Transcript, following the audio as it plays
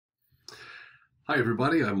Hi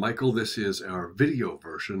everybody, I'm Michael. This is our video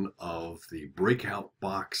version of the Breakout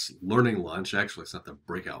Box Learning Lunch. Actually, it's not the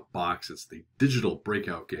Breakout Box, it's the digital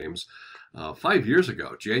Breakout games. 5 years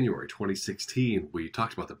ago, January 2016, we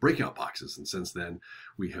talked about the Breakout boxes, and since then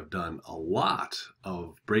we have done a lot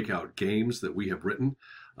of Breakout games that we have written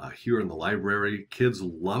here in the library. Kids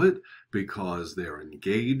love it because they're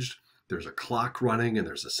engaged, there's a clock running, and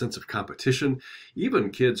there's a sense of competition. Even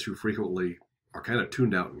kids who frequently are kind of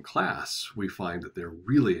tuned out in class, we find that they're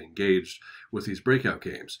really engaged with these breakout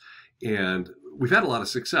games. And we've had a lot of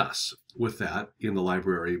success with that in the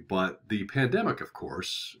library, but the pandemic, of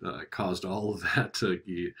course, caused all of that to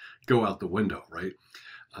go out the window, right?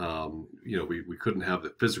 We couldn't have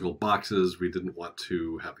the physical boxes. We didn't want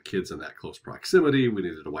to have the kids in that close proximity. We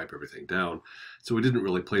needed to wipe everything down. So we didn't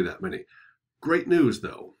really play that many. Great news,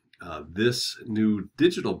 though. This new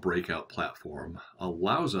digital breakout platform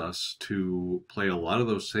allows us to play a lot of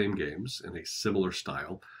those same games in a similar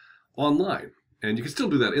style online. And you can still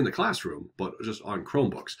do that in the classroom, but just on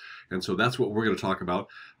Chromebooks. And so that's what we're going to talk about.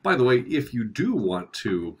 By the way, if you do want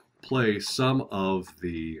to play some of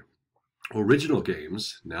the original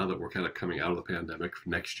games, now that we're kind of coming out of the pandemic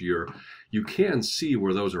next year, you can see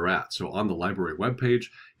where those are at. So on the library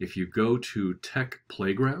webpage, if you go to Tech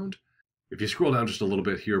Playground, if you scroll down just a little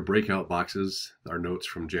bit here, Breakout Boxes, our notes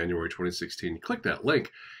from January 2016, click that link,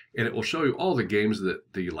 and it will show you all the games that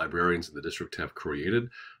the librarians in the district have created.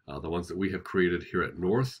 The ones that we have created here at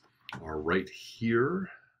North are right here.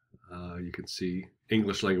 You can see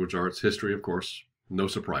English Language Arts, History, of course, no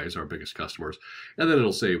surprise, our biggest customers. And then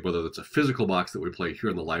it'll say whether it's a physical box that we play here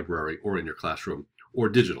in the library or in your classroom, or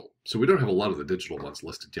digital. So we don't have a lot of the digital ones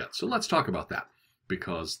listed yet. So let's talk about that,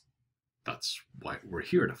 because that's what we're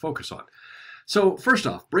here to focus on. So first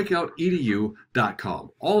off,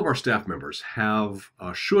 BreakoutEDU.com. All of our staff members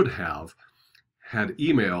should have had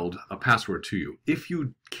emailed a password to you. If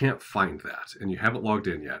you can't find that and you haven't logged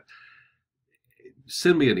in yet,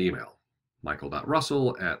 send me an email,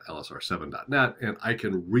 michael.russell@lsr7.net, and I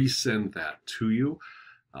can resend that to you.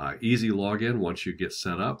 Easy login once you get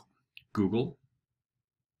set up. Google,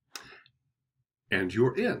 and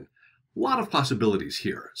you're in. A lot of possibilities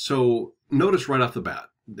here. So notice right off the bat,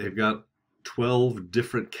 they've got 12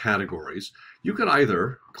 different categories. You could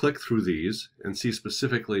either click through these and see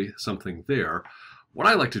specifically something there. What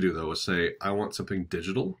I like to do, though, is say, I want something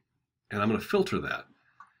digital, and I'm going to filter that.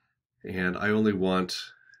 And I only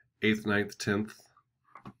want 8th, 9th, 10th,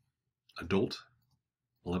 adult,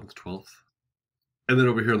 11th, 12th. And then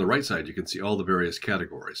over here on the right side, you can see all the various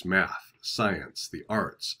categories: math, science, the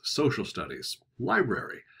arts, social studies,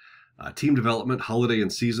 library, team development, holiday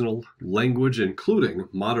and seasonal, language, including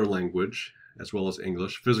modern language, as well as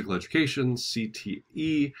English, physical education,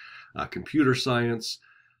 CTE, computer science.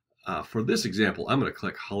 For this example, I'm going to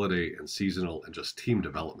click holiday and seasonal and just team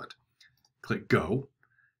development. Click go,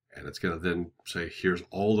 and it's going to then say, here's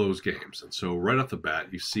all those games. And so right off the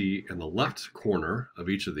bat, you see in the left corner of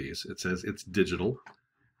each of these, it says it's digital.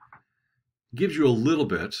 Gives you a little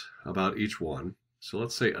bit about each one. So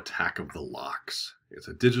let's say Attack of the Locks. It's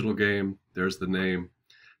a digital game. There's the name.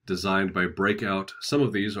 Designed by Breakout. Some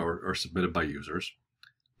of these are submitted by users.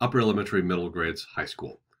 Upper elementary, middle grades, high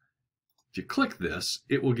school. If you click this,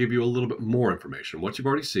 it will give you a little bit more information. What you've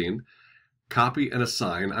already seen. Copy and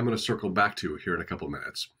assign. I'm going to circle back to here in a couple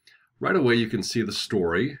minutes. Right away, you can see the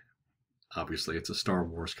story. Obviously, it's a Star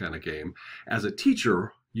Wars kind of game. As a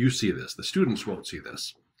teacher, you see this. The students won't see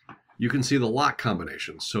this. You can see the lock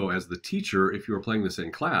combinations. So as the teacher, if you're playing this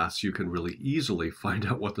in class, you can really easily find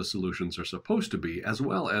out what the solutions are supposed to be, as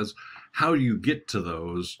well as how you get to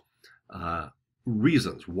those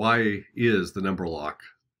reasons. Why is the number lock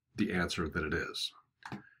the answer that it is?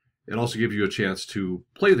 It also gives you a chance to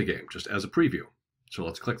play the game just as a preview. So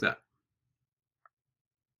let's click that.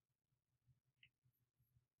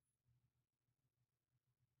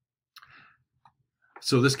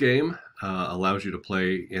 So this game allows you to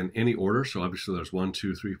play in any order. So obviously there's 1,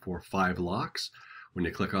 2, 3, 4, 5 locks. When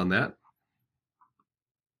you click on that,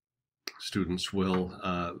 students will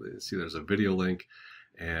see there's a video link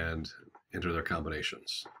and enter their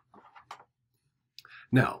combinations.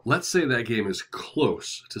 Now, let's say that game is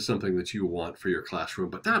close to something that you want for your classroom,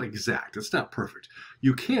 but not exact. It's not perfect.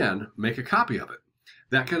 You can make a copy of it.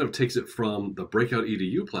 That kind of takes it from the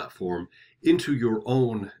BreakoutEDU platform into your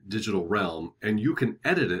own digital realm, and you can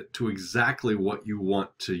edit it to exactly what you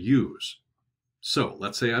want to use. So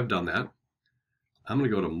let's say I've done that. I'm going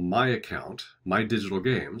to go to my account, my digital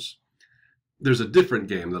games. There's a different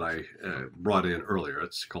game that I brought in earlier.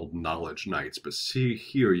 It's called Knowledge Nights, but see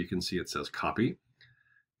here you can see it says copy,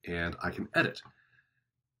 and I can edit.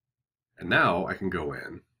 And now I can go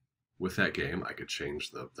in with that game. I could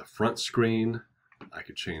change the front screen. I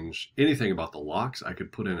could change anything about the locks. I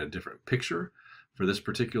could put in a different picture for this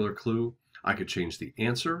particular clue. I could change the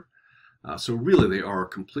answer. So really they are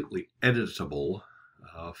completely editable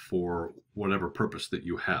for whatever purpose that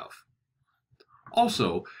you have.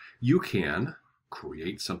 Also, you can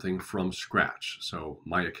create something from scratch. So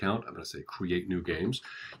my account, I'm going to say create new games.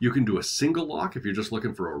 You can do a single lock if you're just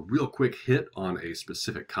looking for a real quick hit on a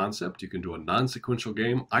specific concept. You can do a non-sequential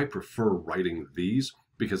game. I prefer writing these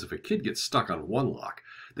because if a kid gets stuck on one lock,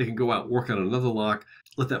 they can go out, work on another lock,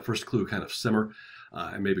 let that first clue kind of simmer,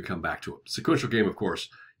 and maybe come back to it. Sequential game, of course,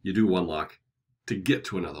 you do one lock to get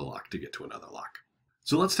to another lock, to get to another lock.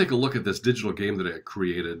 So let's take a look at this digital game that I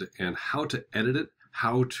created and how to edit it,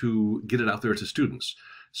 how to get it out there to students.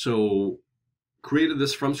 So created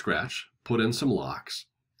this from scratch, put in some locks,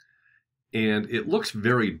 and it looks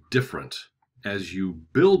very different as you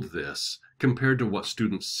build this compared to what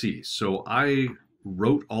students see. So I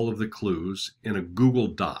wrote all of the clues in a Google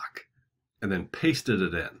Doc and then pasted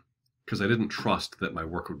it in because I didn't trust that my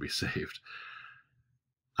work would be saved.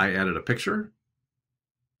 I added a picture,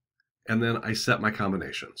 and then I set my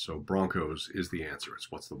combination. So Broncos is the answer. It's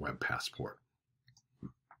what's the web passport.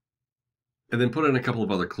 And then put in a couple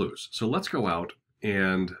of other clues. So let's go out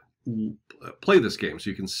and play this game so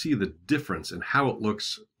you can see the difference in how it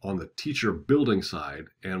looks on the teacher building side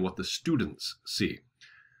and what the students see.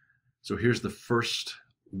 So here's the first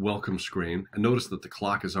welcome screen, and notice that the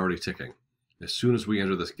clock is already ticking. As soon as we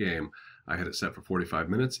enter this game, I had it set for 45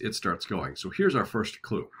 minutes, it starts going. So here's our first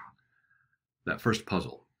clue. That first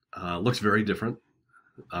puzzle looks very different.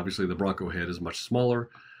 Obviously the Bronco head is much smaller.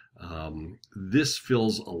 This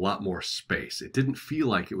fills a lot more space. It didn't feel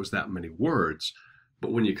like it was that many words,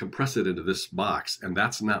 but when you compress it into this box, and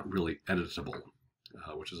that's not really editable,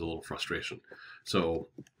 which is a little frustration. So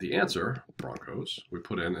the answer, Broncos, we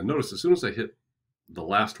put in, and notice as soon as I hit the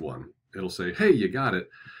last one, it'll say, hey, you got it.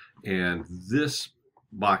 And this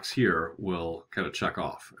box here will kind of check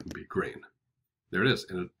off and be green. There it is.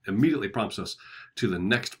 And it immediately prompts us to the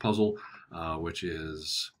next puzzle, which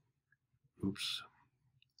is,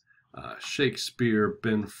 Shakespeare,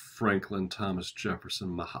 Ben Franklin, Thomas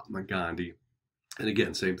Jefferson, Mahatma Gandhi. And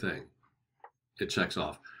again, same thing. It checks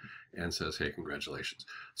off and says, hey, congratulations.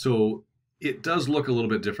 So it does look a little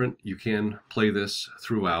bit different. You can play this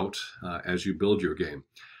throughout as you build your game.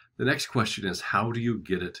 The next question is, how do you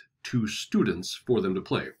get it to students for them to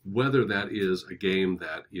play? Whether that is a game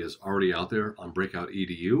that is already out there on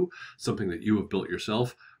BreakoutEDU, something that you have built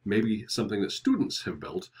yourself, maybe something that students have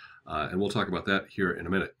built, and we'll talk about that here in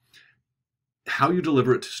a minute. How you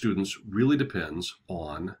deliver it to students really depends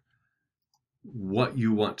on what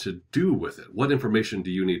you want to do with it. What information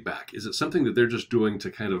do you need back? Is it something that they're just doing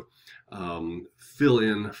to kind of fill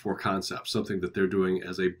in for concepts, something that they're doing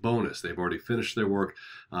as a bonus? They've already finished their work.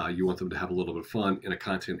 You want them to have a little bit of fun in a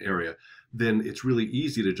content area. Then it's really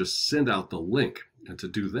easy to just send out the link. And to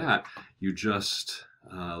do that, you just,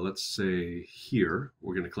 let's say here,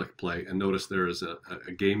 we're going to click play, and notice there is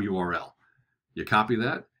a game URL. You copy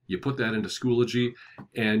that, you put that into Schoology,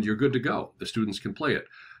 and you're good to go. The students can play it.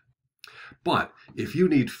 But if you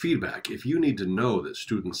need feedback, if you need to know that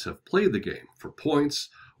students have played the game for points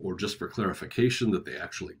or just for clarification that they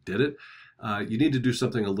actually did it, you need to do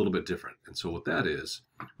something a little bit different. And so what that is,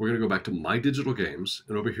 we're going to go back to My Digital Games,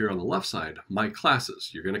 and over here on the left side, My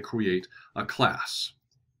Classes. You're going to create a class.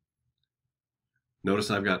 Notice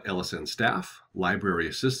I've got LSN staff, library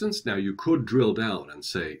assistants. Now you could drill down and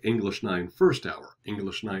say English 9 first hour,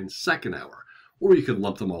 English 9 second hour, or you could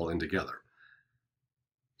lump them all in together.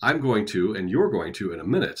 I'm going to, and you're going to in a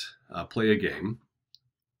minute, play a game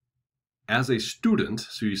as a student,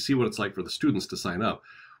 so you see what it's like for the students to sign up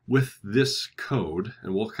with this code,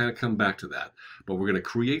 and we'll kind of come back to that, but we're going to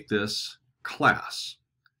create this class.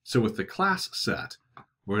 So with the class set,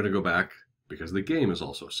 we're going to go back, because the game is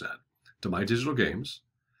also set, to My Digital Games,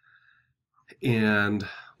 and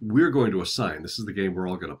we're going to assign, this is the game we're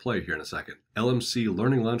all going to play here in a second, LMC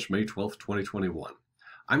Learning Lunch, May 12th, 2021.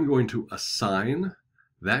 I'm going to assign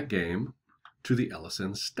that game to the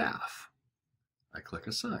LSN staff. I click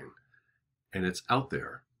assign, and it's out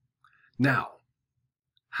there. Now,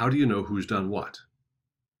 how do you know who's done what?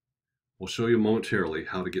 We'll show you momentarily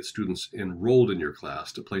how to get students enrolled in your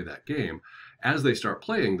class to play that game. As they start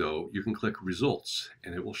playing, though, you can click results,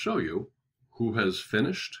 and it will show you who has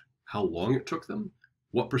finished, how long it took them,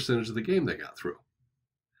 what percentage of the game they got through.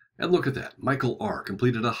 And look at that. Michael R.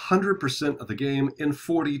 completed 100% of the game in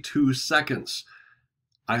 42 seconds.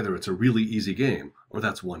 Either it's a really easy game, or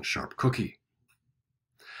that's one sharp cookie.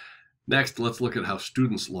 Next, let's look at how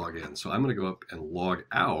students log in. So I'm going to go up and log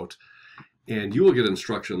out, and you will get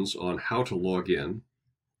instructions on how to log in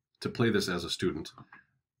to play this as a student.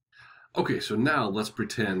 Okay, so now let's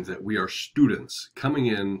pretend that we are students coming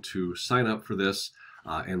in to sign up for this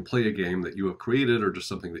and play a game that you have created or just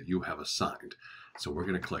something that you have assigned. So we're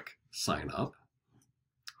going to click Sign Up.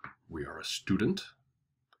 We are a student.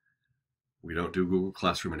 We don't do Google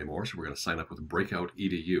Classroom anymore, so we're going to sign up with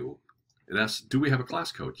BreakoutEDU. It asks, do we have a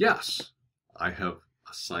class code? Yes. I have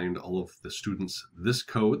assigned all of the students this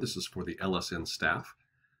code. This is for the LSN staff.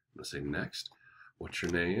 I'm going to say next. What's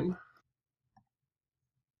your name?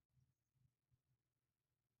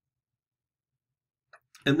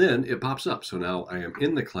 And then it pops up. So now I am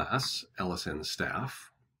in the class, LSN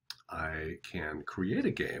staff. I can create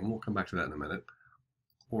a game. We'll come back to that in a minute.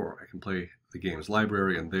 Or I can play the games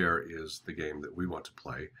library, and there is the game that we want to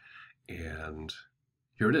play. And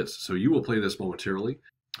here it is. So you will play this momentarily.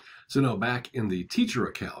 So now back in the teacher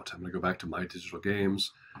account, I'm going to go back to My Digital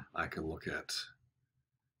Games. I can look at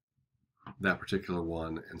that particular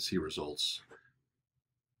one and see results.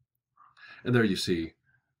 And there you see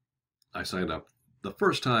I signed up. The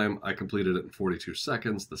first time I completed it in 42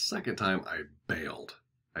 seconds. The second time I bailed.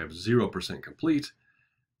 I have 0% complete,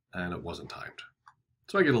 and it wasn't timed.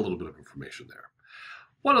 So I get a little bit of information there.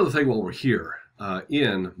 One other thing while we're here,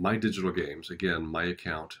 in My Digital Games, again, my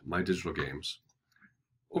account, My Digital Games,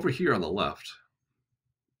 over here on the left,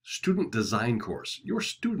 Student Design Course. Your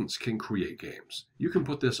students can create games. You can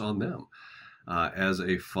put this on them as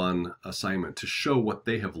a fun assignment to show what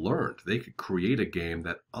they have learned. They could create a game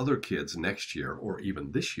that other kids next year or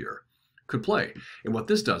even this year could play. And what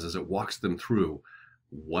this does is it walks them through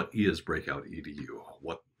what is BreakoutEDU?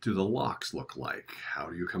 What do the locks look like? How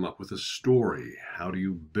do you come up with a story? How do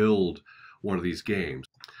you build one of these games?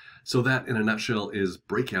 So that, in a nutshell, is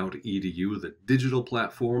BreakoutEDU, the digital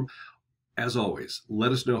platform. As always,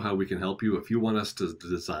 let us know how we can help you. If you want us to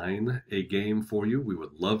design a game for you, we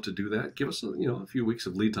would love to do that. Give us a few weeks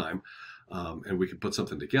of lead time, and we can put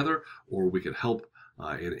something together, or we could help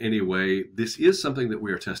in any way. This is something that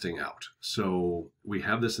we are testing out. So we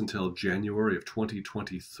have this until January of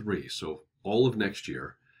 2023. So all of next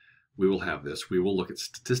year, we will have this. We will look at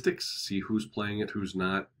statistics, see who's playing it, who's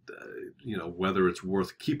not, whether it's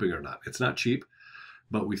worth keeping or not. It's not cheap,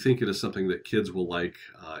 but we think it is something that kids will like.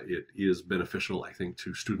 It is beneficial, I think,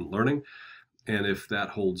 to student learning. And if that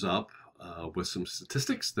holds up with some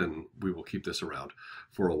statistics, then we will keep this around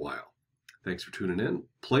for a while. Thanks for tuning in.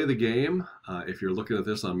 Play the game if you're looking at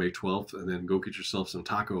this on May 12th, and then go get yourself some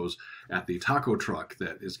tacos at the taco truck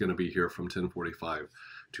that is going to be here from 10:45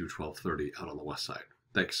 to 12:30 out on the west side.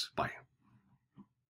 Thanks. Bye.